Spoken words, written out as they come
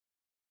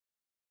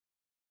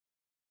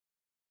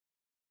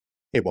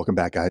Hey, welcome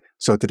back, guys.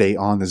 So today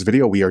on this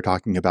video, we are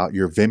talking about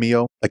your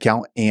Vimeo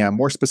account, and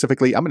more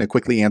specifically, I'm going to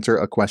quickly answer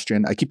a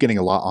question I keep getting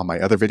a lot on my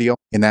other video,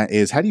 and that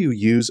is, how do you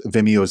use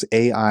Vimeo's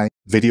AI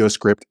video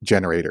script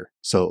generator?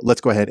 So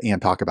let's go ahead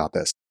and talk about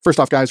this.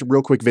 First off, guys,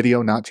 real quick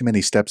video, not too many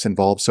steps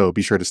involved, so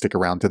be sure to stick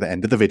around to the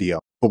end of the video.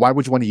 But why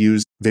would you want to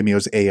use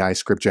Vimeo's AI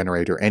script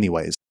generator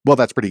anyways? Well,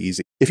 that's pretty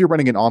easy. If you're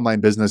running an online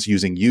business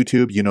using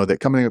YouTube, you know that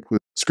coming up with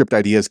script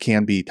ideas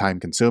can be time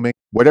consuming.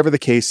 Whatever the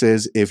case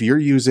is, if you're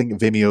using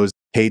Vimeo's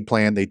paid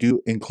plan, they do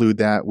include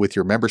that with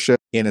your membership,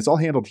 and it's all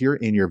handled here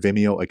in your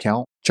Vimeo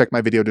account. Check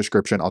my video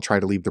description. I'll try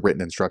to leave the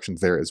written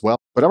instructions there as well.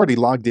 But I already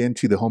logged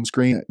into the home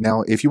screen.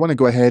 Now, if you want to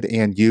go ahead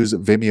and use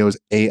Vimeo's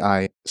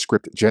AI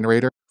script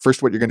generator,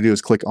 first what you're going to do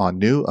is click on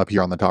New up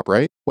here on the top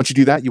right. Once you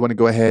do that, you want to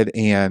go ahead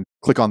and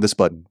click on this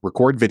button,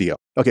 Record Video.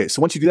 Okay,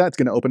 so once you do that, it's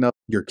going to open up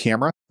your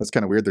camera. That's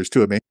kind of weird. There's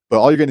two of me. But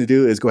all you're going to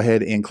do is go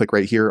ahead and click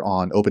right here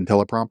on Open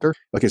Teleprompter.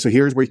 Okay, so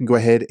here's where you can go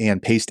ahead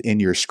and paste in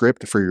your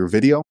script for your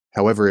video.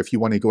 However, if you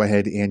want to go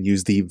ahead and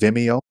use the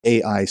Vimeo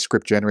AI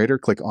script generator,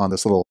 click on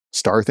this little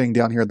star thing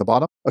down here at the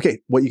bottom. Okay,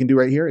 what you can do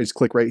right here is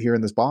click right here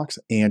in this box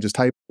and just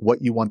type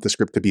what you want the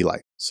script to be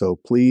like. So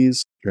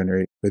please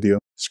generate video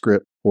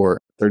script for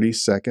 30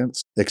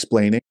 seconds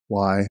explaining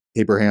why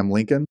Abraham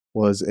Lincoln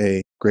was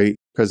a great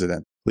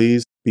president.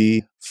 Please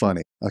be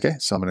funny. Okay,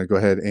 so I'm going to go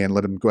ahead and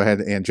let him go ahead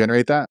and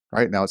generate that. All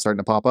right, now it's starting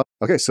to pop up.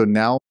 Okay, so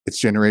now it's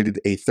generated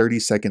a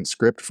 30-second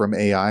script from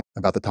AI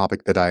about the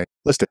topic that I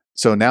listed.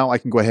 So now I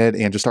can go ahead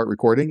and just start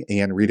recording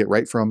and read it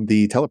right from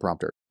the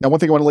teleprompter. Now, one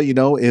thing I want to let you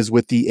know is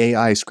with the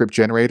AI script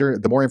generator,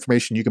 the more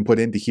information you can put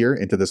into here,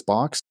 into this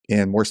box,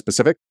 and more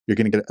specific, you're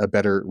going to get a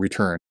better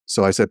return.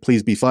 So I said,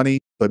 please be funny,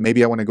 but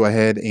maybe I want to go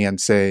ahead and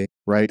say,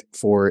 right,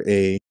 for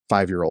a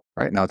 5-year-old.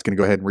 All right, now it's going to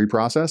go ahead and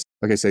reprocess.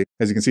 Okay, so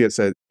as you can see, it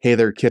said, hey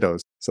there, kiddos.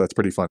 So that's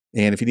pretty fun.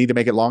 And if you need to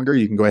make it longer,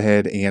 you can go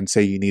ahead and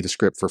say you need a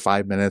script for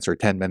 5 minutes or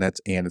 10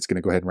 minutes, and it's going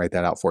to go ahead and write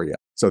that out for you.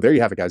 So there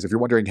you have it, guys. If you're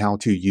wondering how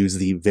to use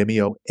the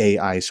Vimeo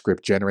AI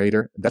script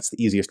generator, that's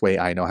the easiest way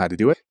I know how to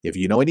do it. If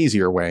you know an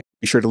easier way,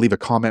 be sure to leave a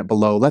comment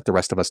below. Let the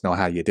rest of us know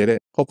how you did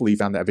it. Hopefully you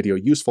found that video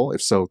useful.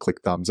 If so,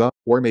 click thumbs up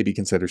or maybe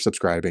consider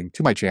subscribing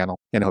to my channel,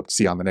 and I hope to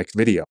see you on the next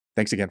video.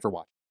 Thanks again for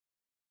watching.